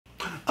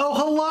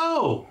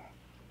Hello!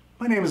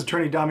 My name is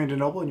Attorney Doan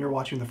Denoble and you're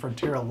watching the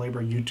Frontera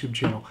Labor YouTube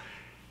channel.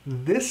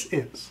 This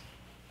is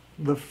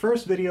the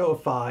first video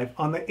of 5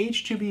 on the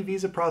H-2B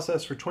visa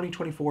process for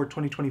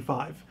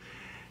 2024-2025.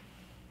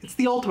 It's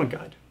the ultimate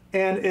guide,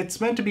 and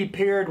it's meant to be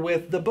paired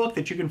with the book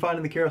that you can find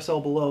in the carousel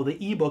below,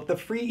 the ebook, the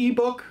free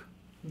ebook,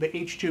 the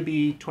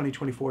H-2B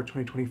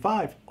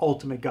 2024-2025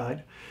 Ultimate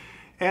Guide.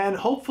 And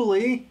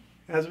hopefully,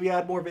 as we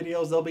add more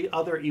videos, there'll be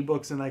other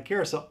ebooks in that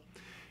carousel.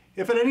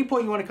 If at any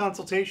point you want a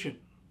consultation,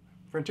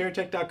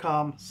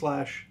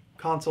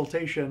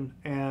 fronteratech.com/consultation,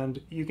 and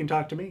you can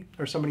talk to me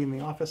or somebody in the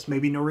office,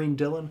 maybe Noreen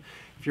Dillon,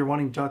 if you're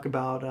wanting to talk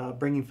about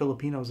bringing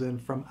Filipinos in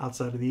from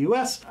outside of the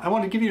US. I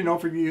want to give you an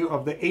overview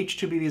of the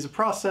H-2B visa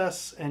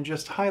process and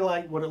just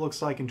highlight what it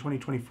looks like in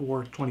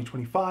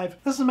 2024-2025.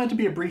 This is meant to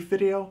be a brief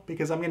video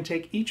because I'm going to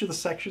take each of the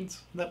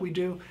sections that we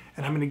do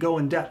and I'm going to go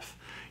in depth.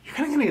 You're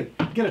kind of going to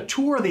get a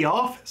tour of the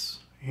office,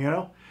 you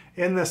know,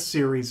 in this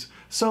series.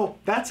 So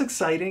that's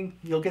exciting.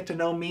 You'll get to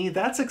know me.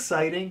 That's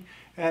exciting.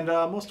 And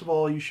most of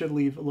all, you should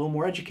leave a little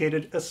more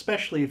educated,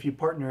 especially if you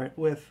partner it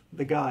with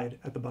the guide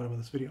at the bottom of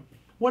this video.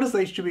 What is the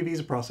H-2B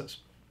visa process?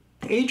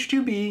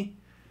 H-2B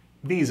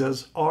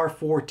visas are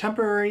for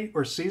temporary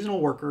or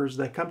seasonal workers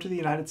that come to the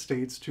United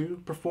States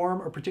to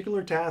perform a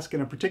particular task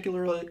in a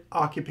particular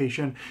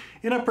occupation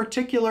in a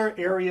particular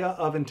area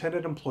of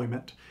intended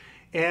employment.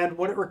 And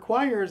what it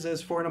requires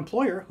is for an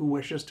employer who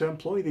wishes to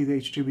employ these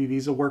H-2B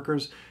visa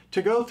workers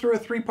to go through a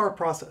three-part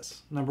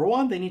process. Number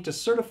one, they need to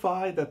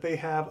certify that they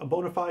have a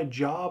bona fide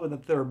job and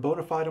that they're a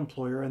bona fide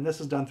employer, and this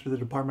is done through the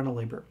Department of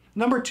Labor.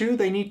 Number two,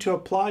 they need to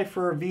apply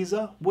for a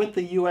visa with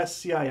the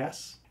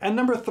USCIS. And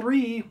number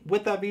three,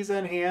 with that visa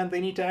in hand, they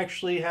need to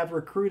actually have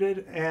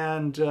recruited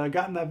and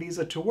gotten that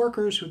visa to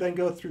workers who then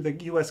go through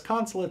the US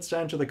consulates to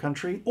enter the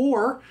country,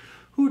 or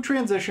who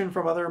transition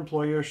from other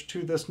employers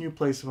to this new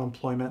place of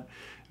employment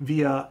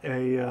via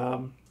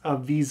a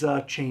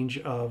visa change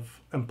of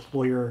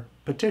employer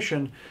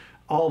petition,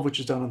 all of which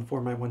is done on the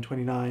Form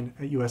I-129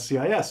 at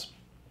USCIS.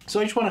 So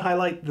I just want to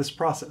highlight this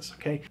process,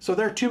 okay? So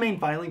there are two main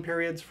filing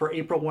periods for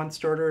April 1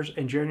 starters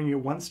and January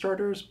 1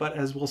 starters, but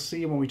as we'll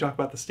see when we talk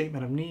about the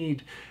statement of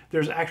need,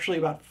 there's actually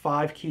about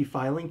 5 key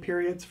filing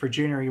periods for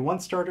January 1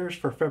 starters,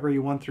 for February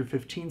 1 through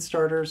 15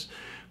 starters,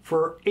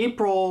 for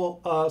April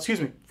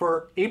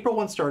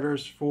 1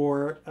 starters,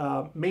 for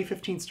May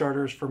 15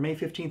 starters, for May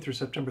 15 through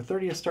September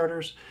 30th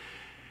starters,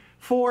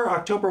 for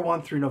October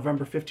 1 through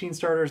November 15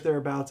 starters,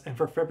 thereabouts, and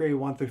for February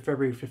 1 through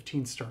February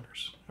 15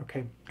 starters,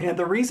 okay? And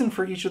the reason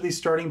for each of these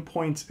starting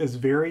points is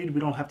varied. We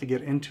don't have to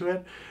get into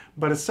it,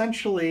 but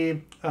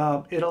essentially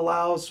it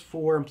allows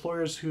for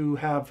employers who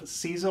have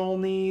seasonal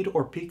need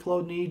or peak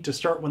load need to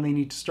start when they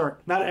need to start.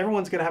 Not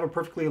everyone's gonna have a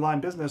perfectly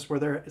aligned business where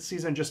their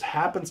season just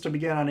happens to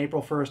begin on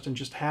April 1st and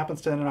just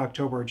happens to end in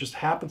October, or just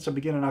happens to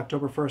begin on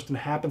October 1st and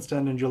happens to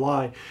end in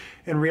July.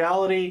 In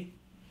reality,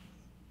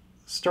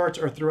 starts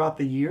are throughout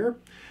the year.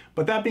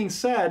 But that being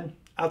said,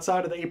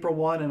 outside of the April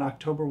 1 and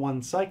October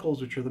 1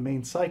 cycles, which are the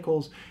main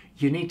cycles,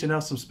 you need to know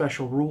some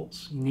special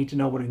rules. You need to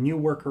know what a new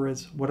worker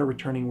is, what a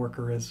returning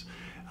worker is,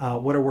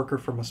 what a worker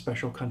from a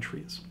special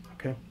country is,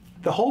 okay?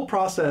 The whole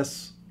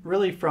process,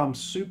 really from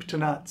soup to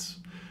nuts,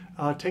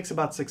 takes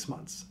about 6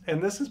 months.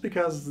 And this is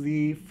because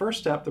the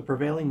first step, the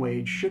prevailing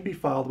wage, should be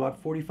filed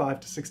about 45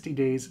 to 60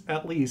 days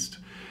at least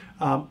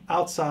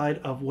outside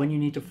of when you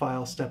need to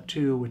file step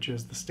 2, which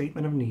is the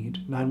statement of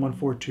need,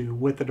 9142,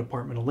 with the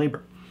Department of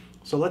Labor.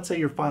 So let's say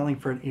you're filing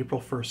for an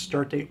April 1st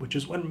start date, which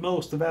is when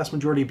the vast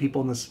majority of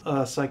people in this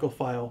cycle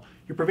file.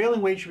 Your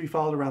prevailing wage should be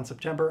filed around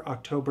September,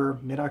 October,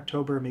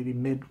 mid-October, maybe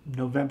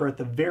mid-November at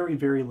the very,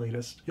 very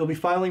latest. You'll be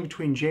filing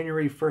between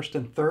January 1st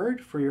and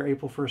 3rd for your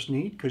April 1st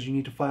need, because you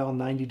need to file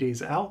 90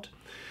 days out.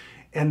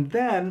 And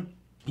then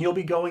you'll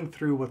be going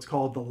through what's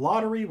called the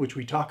lottery, which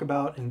we talk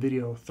about in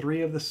video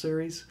 3 of this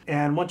series.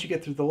 And once you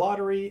get through the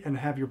lottery and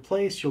have your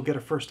place, you'll get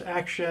a first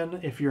action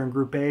if you're in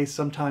Group A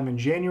sometime in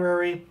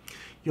January.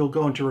 You'll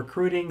go into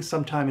recruiting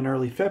sometime in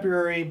early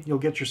February. You'll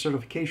get your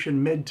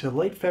certification mid to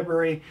late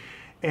February,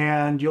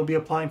 and you'll be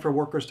applying for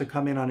workers to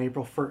come in on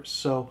April 1st.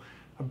 So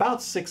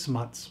about 6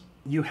 months.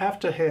 You have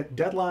to hit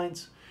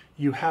deadlines.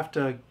 You have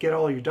to get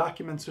all your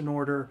documents in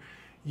order.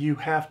 You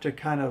have to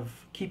kind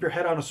of keep your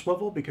head on a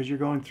swivel because you're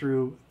going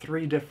through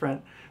 3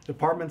 different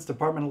departments: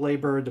 Department of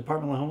Labor,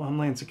 Department of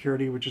Homeland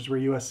Security, which is where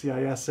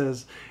USCIS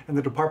is, and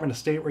the Department of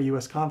State, where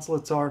US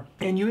consulates are.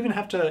 And you even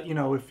have to, you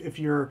know, if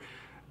you're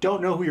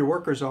don't know who your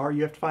workers are,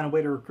 you have to find a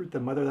way to recruit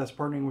them, whether that's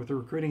partnering with a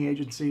recruiting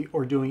agency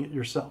or doing it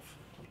yourself.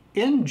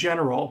 In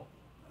general,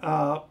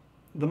 the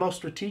most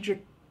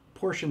strategic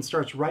portion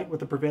starts right with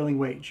the prevailing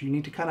wage. You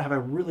need to kind of have a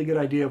really good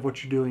idea of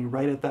what you're doing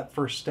right at that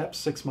first step,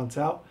 6 months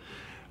out.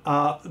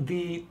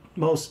 The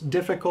most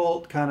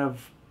difficult kind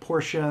of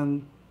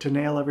portion to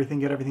nail everything,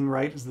 get everything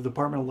right, is the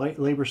Department of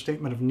Labor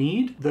Statement of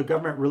Need. The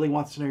government really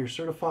wants to know you're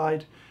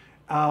certified.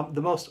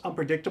 The most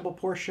unpredictable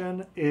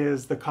portion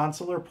is the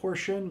consular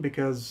portion,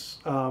 because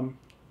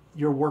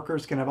your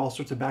workers can have all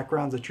sorts of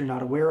backgrounds that you're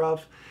not aware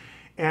of.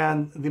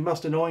 And the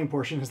most annoying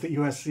portion is the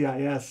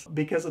USCIS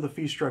because of the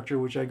fee structure,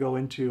 which I go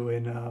into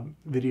in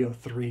video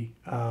 3,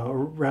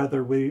 or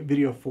rather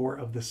video 4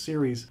 of this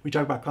series. We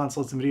talk about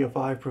consulates in video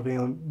 5,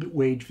 prevailing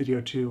wage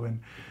video 2,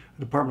 and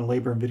Department of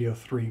Labor in video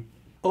 3.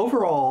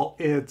 Overall,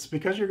 it's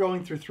because you're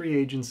going through 3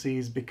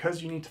 agencies,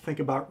 because you need to think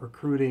about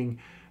recruiting,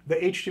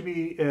 the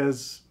H-2B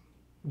is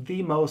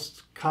the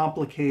most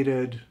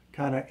complicated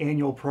kind of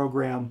annual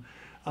program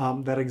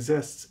that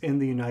exists in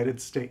the United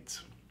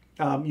States.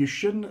 You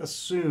shouldn't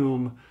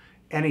assume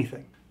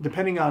anything.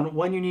 Depending on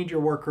when you need your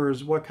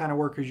workers, what kind of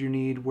workers you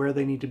need, where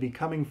they need to be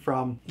coming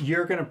from,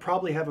 you're going to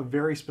probably have a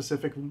very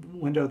specific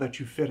window that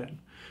you fit in.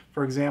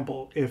 For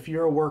example, if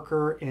you're a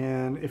worker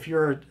if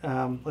you're,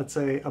 let's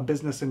say, a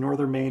business in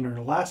northern Maine or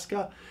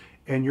Alaska,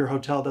 and your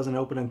hotel doesn't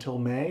open until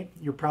May,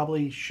 you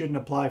probably shouldn't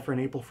apply for an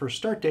April 1st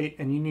start date,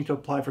 and you need to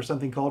apply for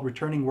something called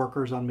returning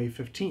workers on May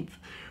 15th.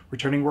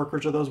 Returning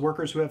workers are those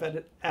workers who have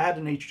had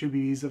an H-2B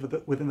visa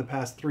within the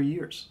past 3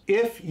 years.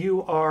 If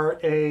you are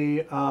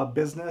a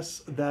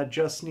business that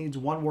just needs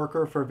 1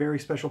 worker for a very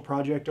special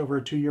project over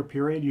a 2-year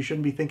period, you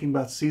shouldn't be thinking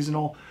about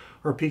seasonal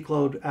or peak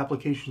load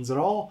applications at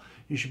all.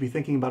 You should be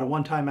thinking about a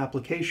one-time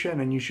application,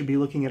 and you should be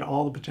looking at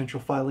all the potential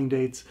filing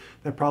dates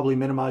that probably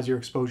minimize your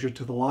exposure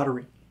to the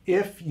lottery.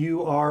 If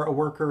you are a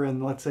worker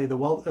in, let's say,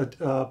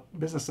 the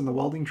business in the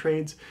welding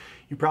trades,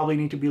 you probably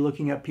need to be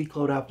looking at peak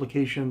load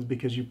applications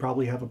because you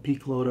probably have a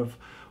peak load of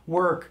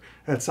work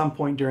at some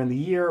point during the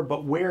year,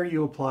 but where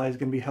you apply is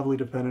going to be heavily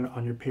dependent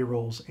on your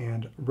payrolls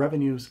and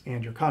revenues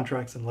and your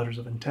contracts and letters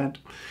of intent.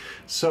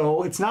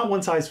 So it's not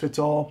one size fits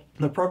all.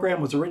 The program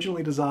was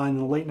originally designed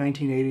in the late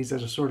 1980s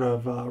as a sort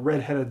of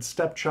red-headed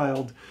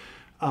stepchild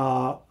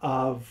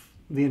of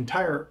the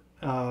entire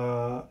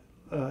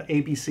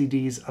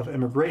ABCDs of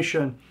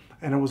immigration,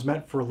 and it was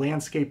meant for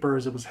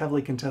landscapers. It was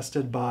heavily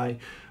contested by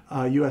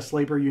U.S.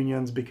 labor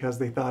unions because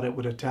they thought it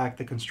would attack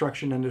the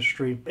construction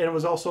industry. And it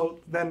was also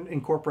then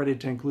incorporated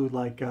to include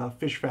like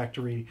fish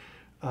factories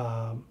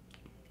and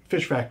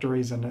fish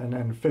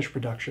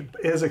production.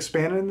 It has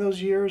expanded in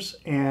those years,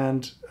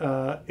 and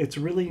it's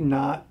really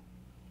not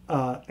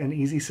an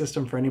easy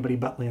system for anybody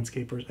but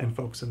landscapers and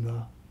folks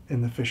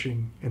in the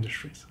fishing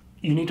industries.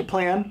 You need to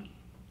plan,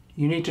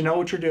 you need to know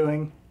what you're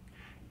doing,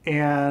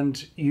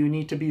 and you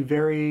need to be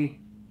very,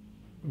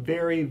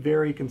 very,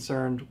 very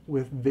concerned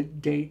with the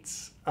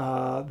dates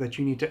that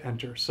you need to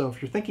enter. So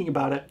if you're thinking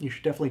about it, you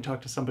should definitely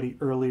talk to somebody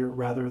earlier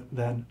rather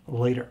than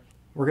later.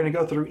 We're going to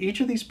go through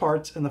each of these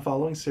parts in the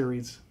following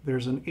series.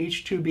 There's an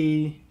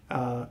H2B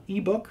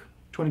ebook,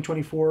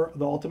 2024,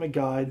 The Ultimate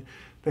Guide,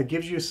 that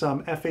gives you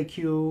some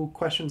FAQ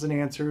questions and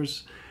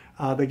answers,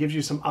 that gives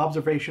you some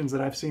observations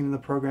that I've seen in the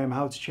program,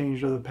 how it's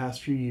changed over the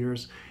past few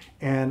years,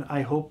 and I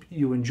hope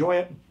you enjoy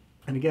it.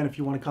 And again, if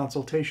you want a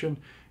consultation,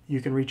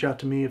 you can reach out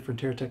to me at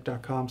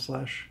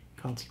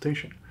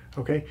fronteratech.com/consultation.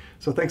 Okay,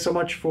 so thanks so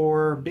much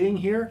for being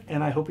here,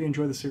 and I hope you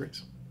enjoy the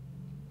series.